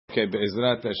Okay,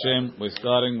 Be'ezrat Hashem, we're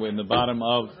starting in the bottom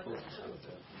of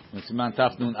Siman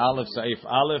Tafnun Aleph, Saif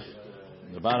Aleph,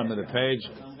 the bottom of the page.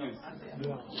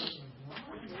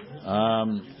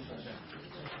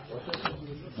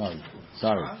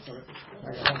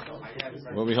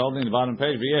 What are we holding? The bottom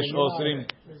page. V'yesh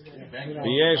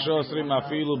osrim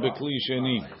afilu bekli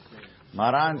sheni.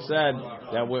 Maran said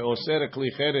that we're oser kli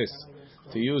cheres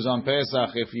to use on Pesach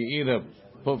if you either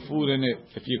put food in it,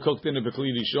 if you cooked in it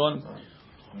bekli rishon,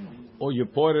 or you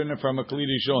pour it in it from a kli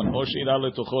rishon. O shira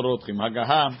letochorotchim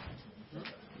hagaha.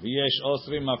 V'yesh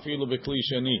osrim afilu bekli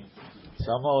sheni.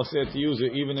 Some are said to use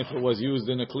it even if it was used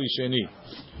in a kli sheni,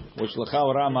 which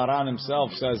l'chaora Maran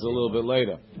himself says a little bit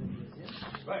later.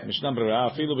 Mishnah Berurah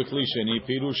afilu bekli sheni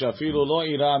pirush afilu lo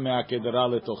ira me'akedera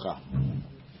letocha.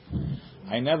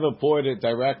 I never poured it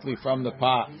directly from the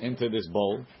pot into this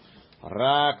bowl.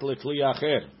 Rak lekli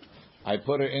acher. I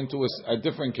put it into a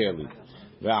different keli.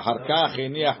 Ve'achar kach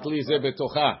eniach kli ze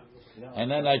betocha. And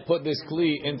then I put this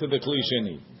kli into the kli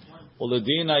sheni.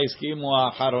 Uledina iskimu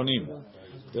ha'acharonim.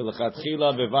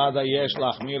 L'chatchila bevada yesh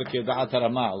lachmir keda'at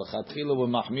Rama. L'chatchila we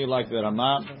machmir like the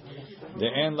Rama.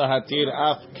 De'en lahatir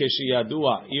af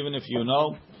keshiyadua. Even if you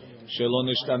know, shelo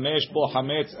nishtamesh po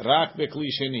hametz rak bekli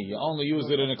sheni. You only use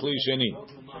it in a kli sheni.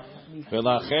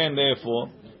 V'lachen therefore,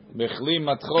 bechli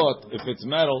matchot, if it's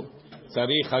metal,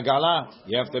 tzarich hagala.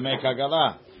 You have to make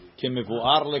hagala.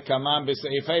 Kimevuar lekaman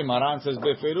b'seifei. Maran says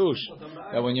befirush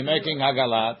that when you're making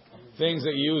hagala, things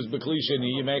that you use bekli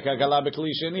sheni, you make hagala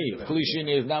bekli sheni. Kli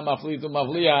sheni is not mafli to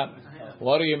mavliya.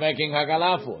 What are you making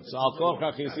hagala for? So al kol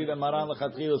kach you see that Maran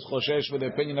lechatchil is choshesh for the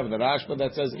opinion of the Rashba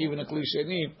that says even a kli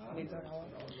sheni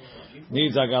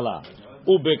needs hagala.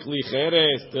 Ubekli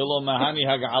cheres telo mahani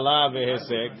hagala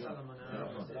vehesek.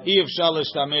 If shal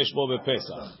ishtamesh bo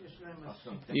bepesach,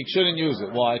 you shouldn't use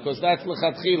it. Why? Because that's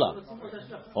lechatchila.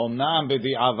 Omnam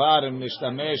b'di avarim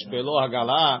nishtamesh belo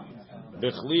hagala.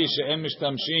 Bechli she'em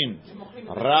mishtamshim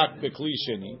rak bekli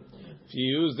sheni. If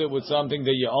you used it with something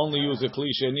that you only use a kli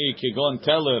sheni, kigon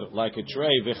teller, like a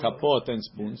tray, vechapot and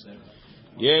spoons.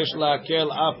 Yesh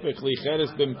la'akel af bekli cheres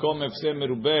b'mkom efseh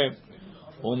merubeh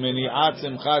u'meni'at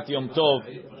simchat yom tov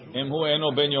hu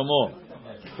eno ben yomo.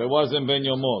 If it wasn't ben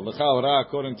yomo, l'chaora,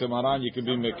 according to Maran, you could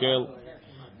be mekel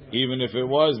even if it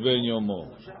was ben yomo.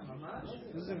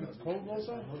 Is it cold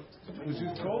also? Was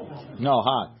it cold? No,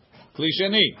 hot. Kli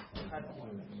sheni.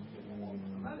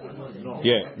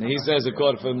 Yeah, and he says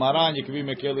according for Maran, you can be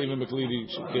mekel even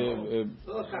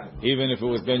even if it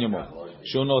was ben yomo.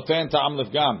 Shunoten ta'am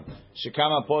lefgam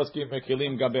shekama poskim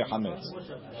mekelim gabe hametz.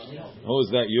 Who's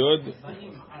that Yud?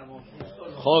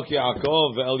 Chok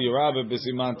Yaakov ve'el Yerabah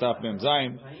b'siman taf mem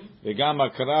zayin v'gam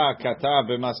akra katav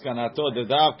b'maskanato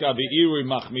dedavka be'irui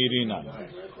machmirina.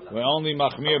 We're only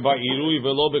machmir by irui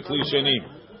ve'lo bekli sheni.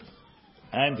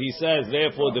 And he says,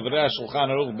 therefore, Divrei Shulchan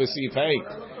Aruch b'sif hey,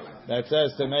 that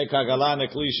says to make hagala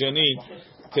nekli sheni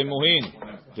timuhin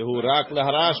tehu rak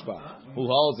leharashba, who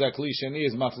holds that kli sheni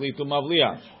is mafli to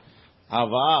mavliya.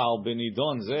 Aval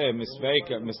benidon ze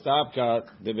mistabka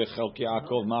debechok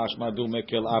Yaakov ma'ashmadu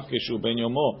mekel af keshu ben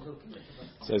yomo.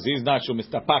 Says he's not sure.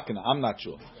 Mistapakna, I'm not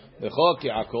sure. The Chok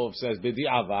Yaakov says b'di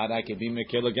avad I can be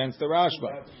mekel against the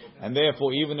Rashba, and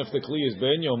therefore even if the kli is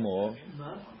ben yomo,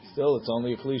 still it's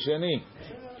only a kli sheni.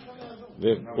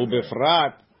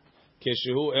 Ubefrat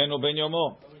keshehu eno ben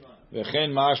yomo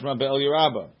v'chen mashma be'el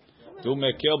Yerabah tu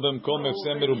mekel b'mkom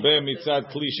efseh merubeh mitzad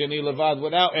kli sheni levad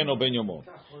without eno ben yomo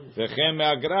v'chen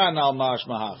me'agran al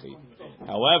mashma hachi.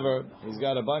 However, he's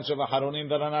got a bunch of aharonim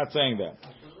that are not saying that.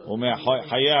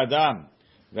 Umechaye adam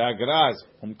ve'agraz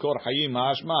umkor hayim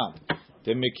mashma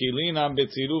temekilinam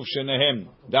betziruf shenehem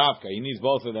davka. He needs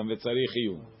both of them v'tzarich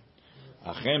iyun.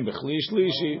 Achem b'chli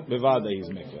shlishi bevada he's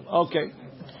mekel. Okay.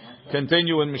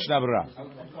 Continue in Mishnah Berurah.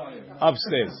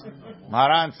 Upstairs,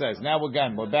 Maran says, now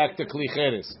we're back to Kli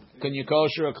Cheres. Can you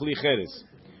kosher a Kli Cheres?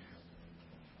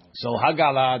 So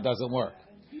Hagala doesn't work.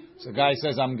 So the guy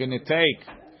says, I'm going to take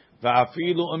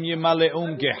Va'afilu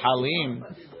yimaleum gehalim.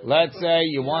 Let's say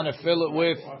you want to fill it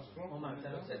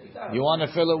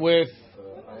with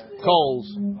coals.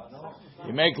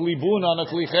 You make libun on a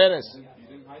Kli Cheres.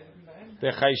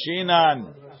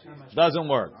 Techayshinan doesn't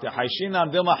work.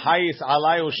 Techayshinan dilma hayis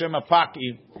alay u'shema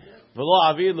paki v'lo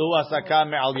avilu asaka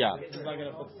me'al yad.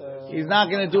 He's not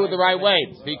going to do it the right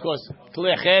way because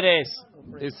Kli Cheres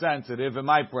is sensitive. It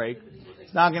might break.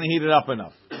 It's not going to heat it up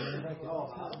enough.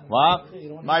 What?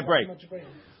 Might break.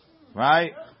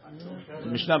 Right?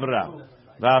 Mishnah Berurah.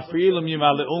 Va'afilu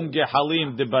yimaleum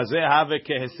gehalim debazeh have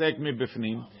kehesek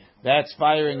mibifnim. That's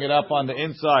firing it up on the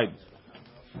inside.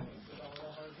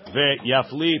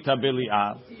 Ve'yafli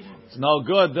tabili'ah. It's no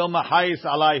good. Dilma hayis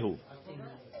alayhu.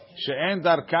 She'en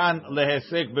darkan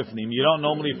lehesek b'fnim. You don't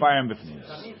normally fire him b'fnim.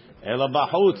 Ela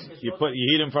b'chutz. You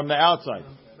heat him from the outside.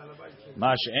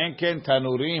 Ma she'en ken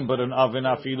tanurim, but an oven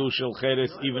afilu shel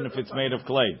cheres, even if it's made of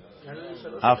clay.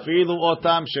 Afilu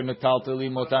otam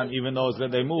shemetaltelim otam, even those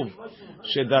that they move.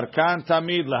 Shedarkan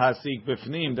tamid lahasik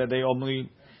b'fnim, that they only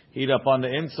heat up on the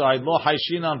inside. Lo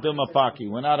haishinan dilmapaki.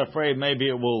 We're not afraid. Maybe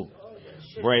it will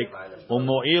break.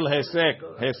 Umoil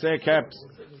hesek helps.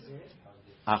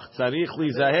 Ach tzarich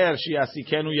lizaher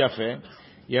shiasikenu yafe.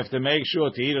 You have to make sure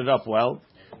to heat it up well.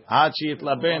 Ad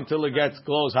sheyitlaben until it gets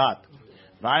close hot.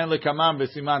 V'ayin lekamam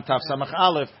b'siman taf samach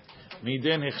aleph.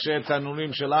 Midin hichsher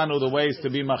tanurim shelanu. The ways to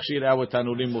be machshir our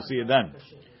tanurim. We'll see it then.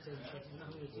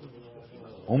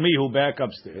 Umi back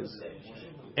upstairs.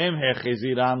 Em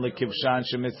hechiziran lekivshan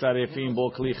shemitzarefim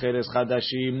bo kli cheres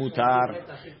chadashi mutar.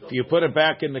 If you put it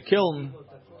back in the kiln,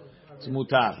 it's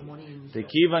mutar.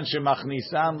 Tekivan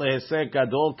shemachnisan lehesek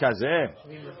gadol kazeh,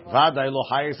 vaday lo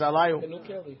hayis alayu.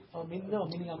 No,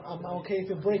 meaning I'm okay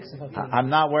if it breaks. I'm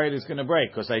not worried it's going to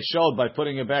break because I showed by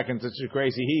putting it back in such a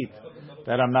crazy heat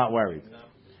that I'm not worried.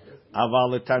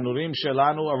 Aval tanurim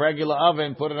shelanu, a regular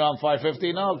oven, put it on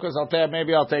 550. No, because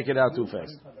maybe I'll take it out too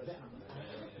fast.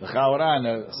 The chawaran,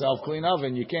 a self-clean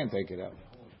oven, you can't take it out.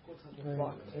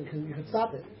 You can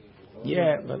stop it.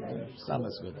 Yeah, but some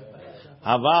is good.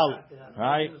 Aval,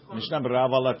 right? Mishnah Berurah,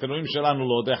 aval tanurim shelanu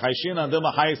lo dechayshin andem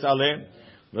ha'is aleh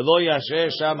velo yasheh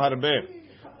sham harbe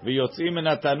v'yotzim min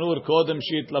hatanur kodem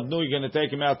shitlabnu. You're going to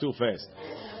take him out too fast.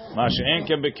 Ma she'en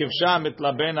ken bekivsha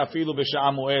mitlaben afilu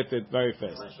b'sha'a mu'etet, very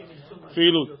fast.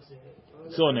 Afilu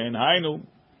tzonen haynu.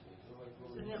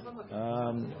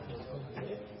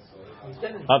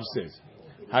 Upstairs.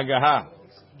 Hagaha.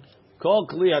 Kol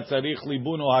kli hatzarich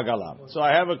libun or hagala. So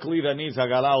I have a kli that needs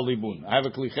hagala or libun. I have a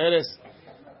kli cheres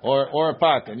or a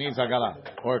pot that needs hagala.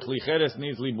 Or a kli cheres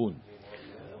needs libun.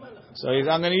 So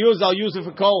I'll use it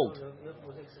for cold.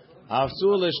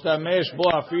 Afsul l'shtamesh bo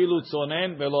afilu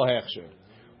tzonen velo hechsher.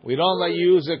 We don't let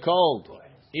you use it cold.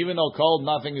 Even though cold,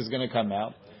 nothing is going to come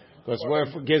out. Because where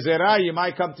for gezerah, you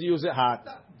might come to use it hot.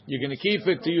 You're going to keep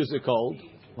it to use it cold.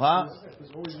 Huh?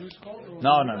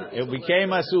 No. It became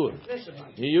asur.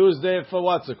 You used it for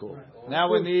what's it called?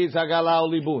 Now it needs hagala or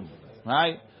libun.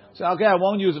 Right? So, okay, I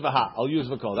won't use it for hot. I'll use it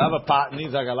for cold. I have a pot, it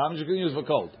needs hagala. I'm just going to use it for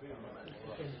cold.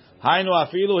 Hainu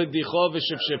afilu hiddicho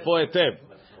v'shefshefo etev.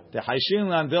 Tehayshin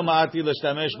landil ma'ati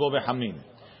l'shtamesh bo behamin.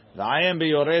 V'ayem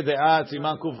beyoreh de'at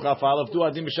siman kuf chaf aleph tu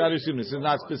adim b'shar yusim. This is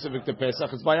not specific to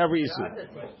Pesach. It's by every isur.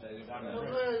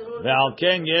 Ve'al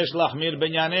ken yesh lachmir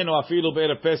benyanenu afilu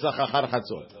be'erev Pesach achar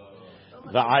chatzot.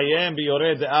 V'ayem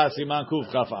beyoreh de'at siman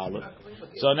kuf chaf aleph.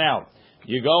 So now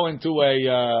you go into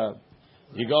a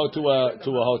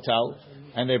hotel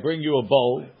and they bring you a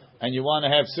bowl and you want to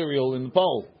have cereal in the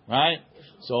bowl, right?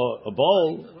 So a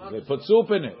bowl, they put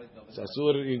soup in it.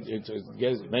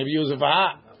 Maybe use it for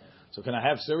hot. So can I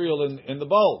have cereal in the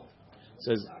bowl? It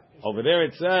says over there.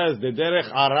 It says the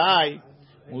derech arai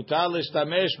mutar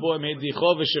l'shtamesh bo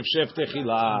medicho v'shefshef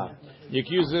techila. You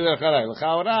can use the derech arai.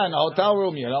 L'chaora in a hotel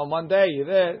room. One day you're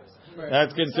there.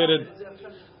 That's considered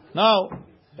no.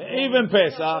 Even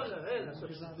Pesach.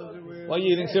 What are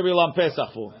you eating cereal on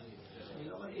Pesach for?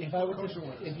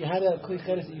 If you had a kli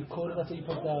cheres that you coated, that's what you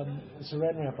put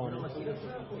saran wrap on it.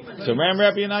 Saran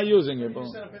wrap, you're not using it, bro.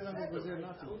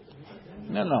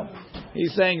 No.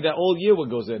 He's saying that all year what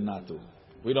goes there not to.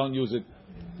 We don't use it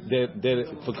there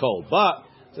for cold. But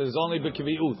it says only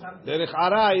b'kviut. Derech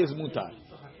arai is mutar.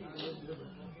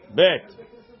 Bet.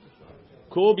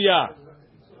 Kubya.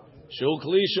 Shu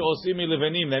kli she'osim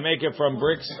milevenim. They make it from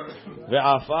bricks,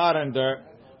 ve'afar and dirt.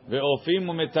 Ve'ofim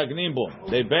u'metagnim bo.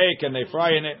 They bake and they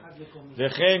fry in it.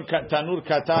 Ve'chen tanur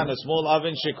katan, a small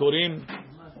oven shekurim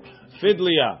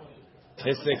fidliya.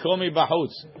 Hesekomi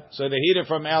bahutz. So they heat it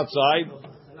from outside.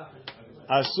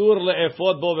 Asur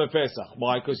le'efod bo bePesach.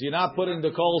 Why? Because you're not putting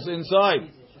the coals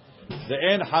inside. The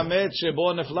en hametz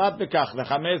shebo neflat bekach. The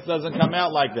hametz doesn't come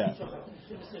out like that.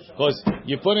 Because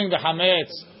you're putting the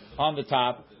hametz on the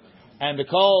top and the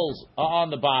coals are on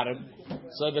the bottom.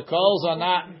 So the coals are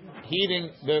not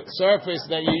heating the surface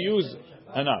that you use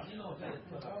enough.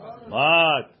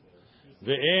 But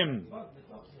ve'im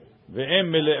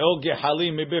mileo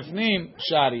gehalim mibifnim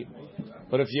shari.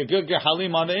 But if you cook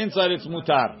gehalim on the inside, it's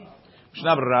mutar.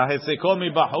 Mishnah Berurah hesekol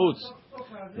mibachutz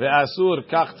ve'asur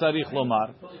kach tzarich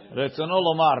lomar. Retzono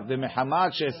lomar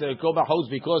demechamad shesekol bachutz,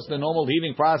 because the normal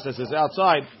heating process is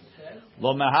outside.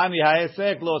 Lo mahani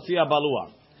ha'esek lo tzia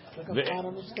balua. Like a pot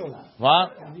on the stove.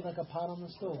 What? It'd be like a pot on the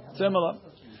stove. Similar.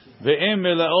 Ve'im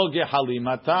mileo gehalim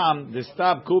matam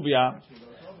destab kubya.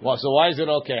 Well, so why is it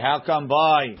okay? How come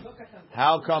by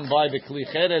the kli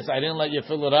cheres I didn't let you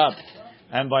fill it up,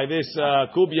 and by this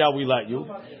kubya we let you.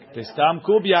 Testam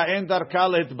kubya en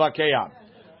darkalet bakeya.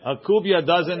 A kubya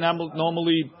doesn't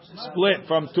normally split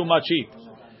from too much heat.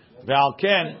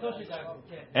 Ve'alken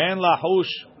en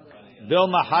lahush dil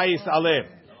mahais aleh.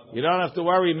 You don't have to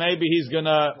worry. Maybe he's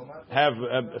gonna have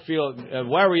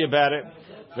worry about it.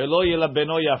 Ve'lo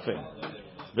yelabeno yafeh.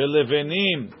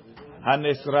 Ve'levenim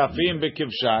hanesrafim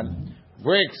bekivshan.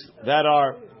 Bricks that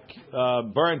are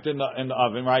burnt in the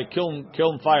oven, right?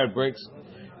 Kiln fired bricks.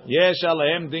 Yesh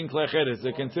alehem din klei cheres.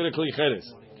 They're considered klei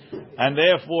cheres. And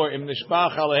therefore, im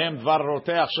nishpach alehem dvar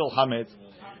roteach shel chametz,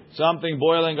 something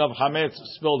boiling of chametz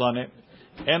spilled on it,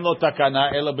 en lo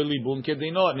takana ela belibun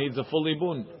kedino, it needs a full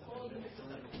libun.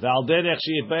 Ve'al derech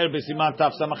she'itbe'er b'siman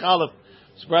taf samach aleph,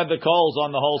 spread the coals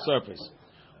on the whole surface.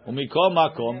 Umikol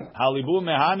makom halibun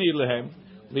mehani lehem,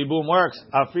 libun works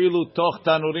afilu toch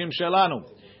tanurim shelanu,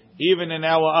 even in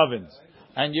our ovens.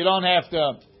 And you don't have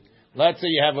to. Let's say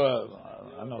you have I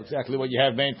don't know exactly what you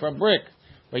have made from brick.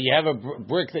 But you have a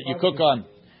brick that you cook on,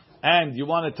 and you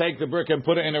want to take the brick and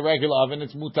put it in a regular oven,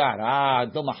 it's mutar.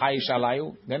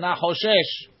 They're not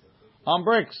hoshesh on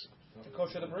bricks. To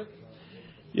kosher the brick?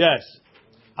 Yes.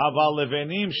 Aval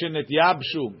levenim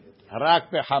shenityabshu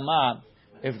rak behama.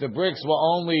 If the bricks were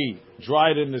only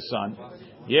dried in the sun,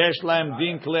 yesh lahem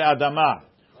din kle adama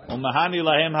umahani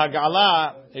lahem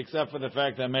hagala, except for the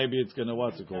fact that maybe it's going to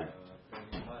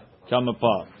come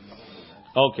apart.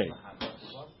 Okay.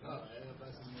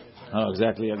 Oh,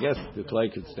 exactly. I guess the clay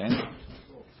could stand it.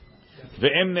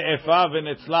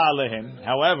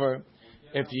 However,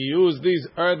 if you use these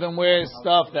earthenware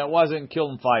stuff that wasn't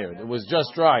kiln fired, it was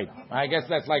just dried. I guess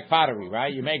that's like pottery,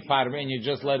 right? You make pottery and you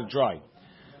just let it dry.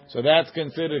 So that's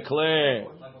considered clay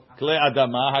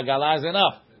adama. Hagala is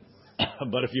enough.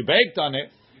 But if you baked on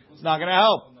it, it's not going to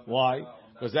help. Why?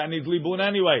 Because that needs libun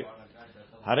anyway.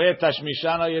 Hare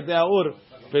tashmishana yedeh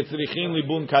petzrichin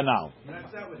libun kanal.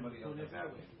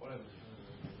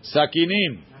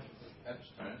 Sakinim.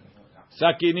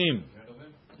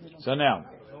 So now,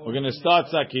 we're going to start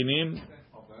sakinim.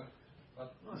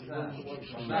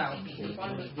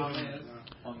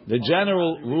 The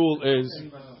general rule is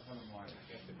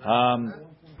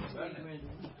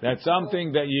that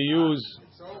something that you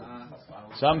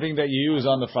use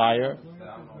on the fire,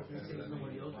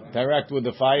 direct with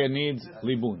the fire, needs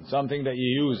libun. Something that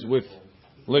you use with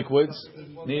liquids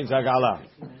needs hagala.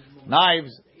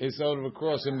 Knives is sort of a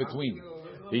cross in between,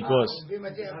 because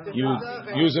you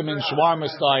use them in shawarma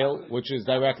style, which is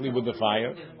directly with the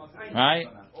fire, right?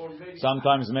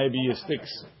 Sometimes maybe you stick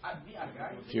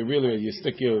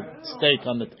your steak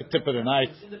on the tip of the knife.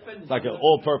 It's like an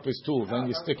all-purpose tool. Then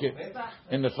you stick it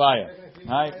in the fire,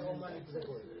 right?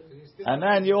 And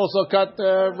then you also cut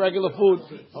regular food.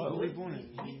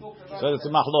 So it's a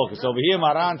machlokas. Over here,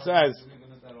 Maran says,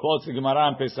 quotes the Gemara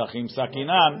in Pesachim,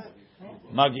 Sakinan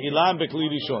Mag'ilan Bekli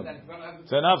Rishon.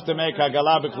 It's enough to make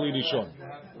Hagala Bekli Rishon.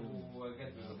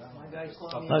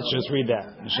 Let's just read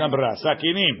that. Mishnah Berurah.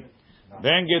 Sakinim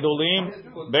Ben Gedolim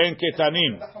Ben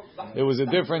Ketanim. There was a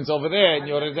difference over there in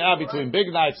Yoredah between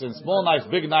big knives and small knives.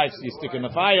 Big knives you stick in the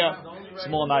fire.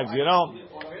 Small knives you don't.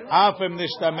 Afem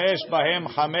nishtamesh bahem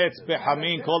chametz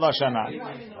behamin kol hashana.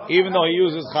 Even though he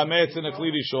uses chametz in a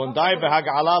kli rishon, dai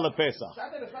behagala lepesach.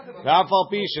 Ve'afal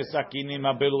pi shesakinim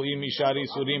habeluim mishari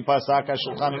surim pasak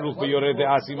hashulchan aruch beyoreh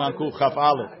de'ah siman kuf chaf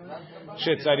aleph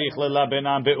shetzarich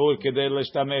lelabenam be'ur kedei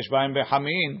lishtamesh bahem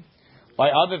behamin. By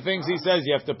other things, he says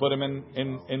you have to put them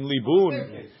in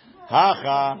libun.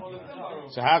 Hacha.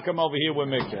 So how come over here we're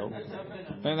mikil?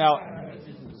 And now.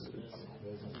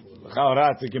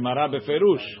 The Gemara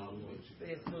beferush.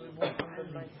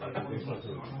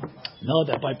 No,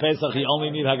 that by Pesach you only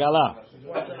need hagala.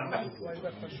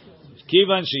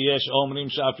 Kivan sheyesh omrim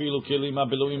she'afilu kilim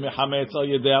habeluim mechametz al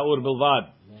yedei ha'ur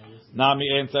bilvad. Nami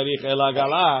en tzarich el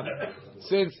hagala.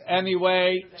 Since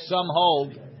anyway some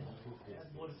hold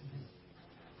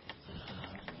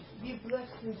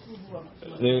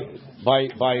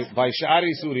by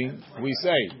shari surim we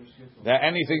say that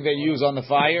anything that you use on the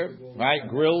fire, right,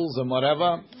 grills and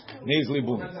whatever, needs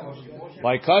libun.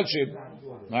 By kachim,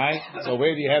 right, so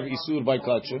where do you have isur by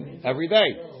kachim? Every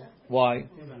day. Why?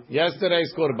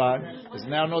 Yesterday's korban is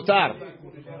now notar.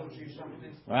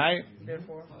 Right?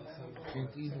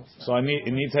 So it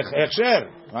needs hechsher,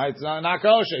 right? It's not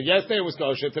kosher. Yesterday was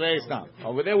kosher, today it's not.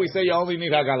 Over there we say you only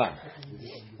need hagala.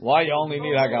 Why you only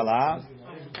need hagala?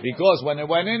 Because when it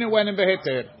went in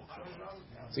beheter.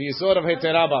 So you sort of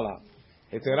heterabala.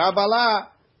 Heterabala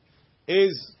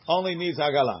only needs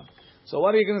hagala. So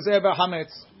what are you going to say about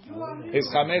chametz? Is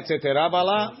chametz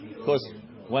heterabala? Because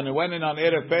when it went in on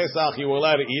Erev Pesach, you were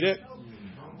allowed to eat it.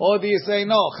 Or do you say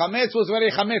no? Chametz was very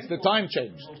chametz. The time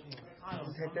changed.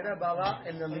 Hetera Bala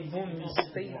in the Libun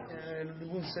state,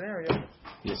 Libun scenario.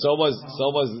 Yeah, so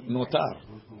was notar.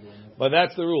 But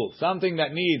that's the rule. Something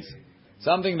that needs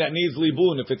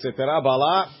libun, if it's a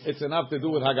terabala, it's enough to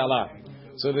do with hagalah.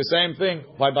 So the same thing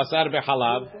by basar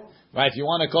behalav, right? If you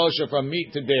want a kosher from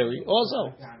meat to dairy,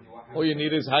 also all you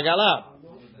need is hagalah,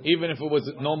 even if it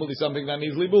was normally something that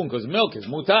needs libun, because milk is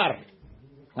mutar.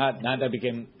 Not that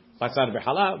became basar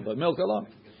behalav, but milk alone.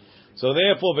 So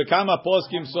therefore, v'kama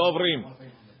poskim sovrim.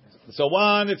 So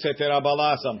one, it's a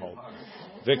terabala somehow.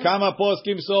 V'kama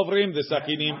poskim sovrim the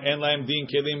sakinim en lahem din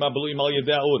kelim abluim al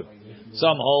yedei.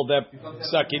 Some hold that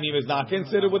sakinim is not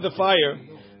considered with the fire.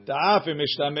 Ta'afim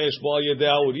ishtamesh bo al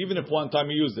yedei, even if one time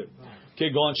he used it.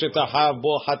 Kegon shetahav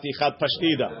bo hatichat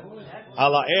pashtida.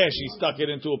 Ala esh, he stuck it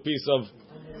into a piece of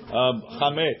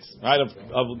chametz, right, of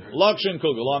lakshan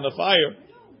kugel on the fire.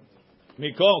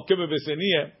 Mikol kibbeh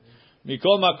b'seniyeh.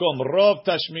 Mikol makom rov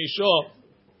tashmisho.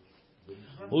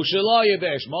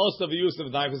 Most of the use of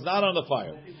the knife is not on the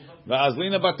fire.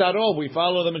 V'azlina bataro, we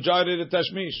follow the majority of the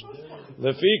tashmish.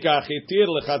 Lefikach itir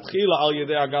lechatchila al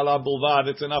yedei hagalah bulvad.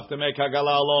 It's enough to make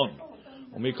hagalah alone.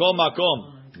 Umikol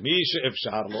makom mi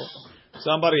she'efshar lo.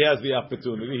 Somebody has the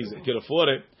opportunity. He can afford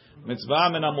it. Mitzvah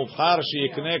min hamuvchar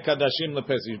sheyikneh kadashim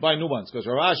lepesach. Buy new ones, because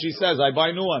Rashi says I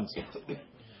buy new ones.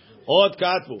 Od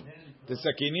katvu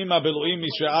tesakinim habeluim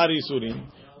mishe'ar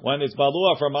isurim. When it's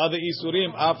balua from other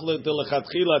isurim, afle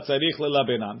lechatchila tzarich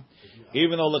lelabenam.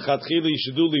 Even though lechatchila you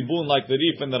should do libun like the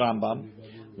Rif and the Rambam.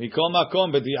 Mikol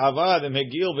makom b'di'avad and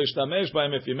hegil v'shtamesh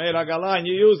b'hem. If you made hagalah and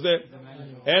you used it,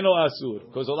 eno asur,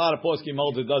 because a lot of poskim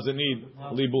hold it doesn't need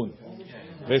libun.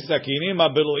 V'sakinim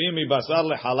habeluim mibasar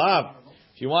lehalav.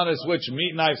 If you want to switch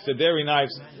meat knives to dairy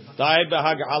knives, ta'ed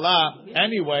b'hagalah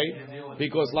anyway,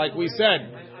 because like we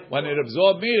said, when it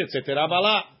absorbs meat, it's a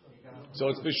terabala. So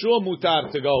it's for sure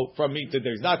mutar to go from meat to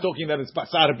dairy. It's not talking that it's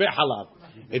basar behalav.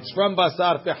 It's from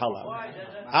basar behalav.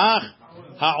 Ach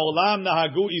ha'olam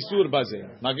nahagu isur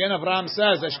bazeh. Magen Avraham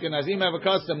says Ashkenazim have a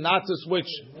custom not to switch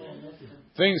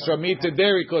things from meat to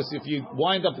dairy, because if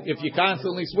you're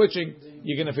constantly switching,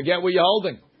 you're going to forget what you're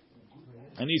holding.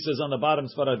 And he says on the bottom,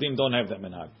 Sfaradim don't have that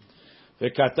minhag.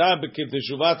 V'katab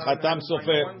b'kivdeshuvat chatam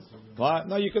sofer. What?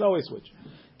 No, you can always switch.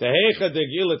 Tehecha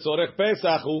degil etzorech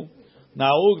pesachu.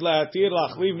 Naug la'atir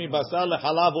lachliv mi basar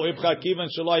lehalav o ibcha kivan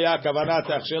shelo haya kavanah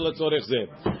ta'achshel letzorech zeh.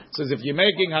 Says if you're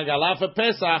making hagalah for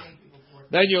Pesach,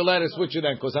 then you let it switch it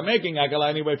then, because I'm making hagalah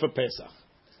anyway for Pesach.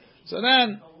 So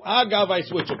then agav I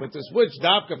switch it, but to switch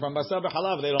dafka from basar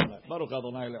b'halav they don't let. Baruch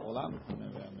Adonai le'olam.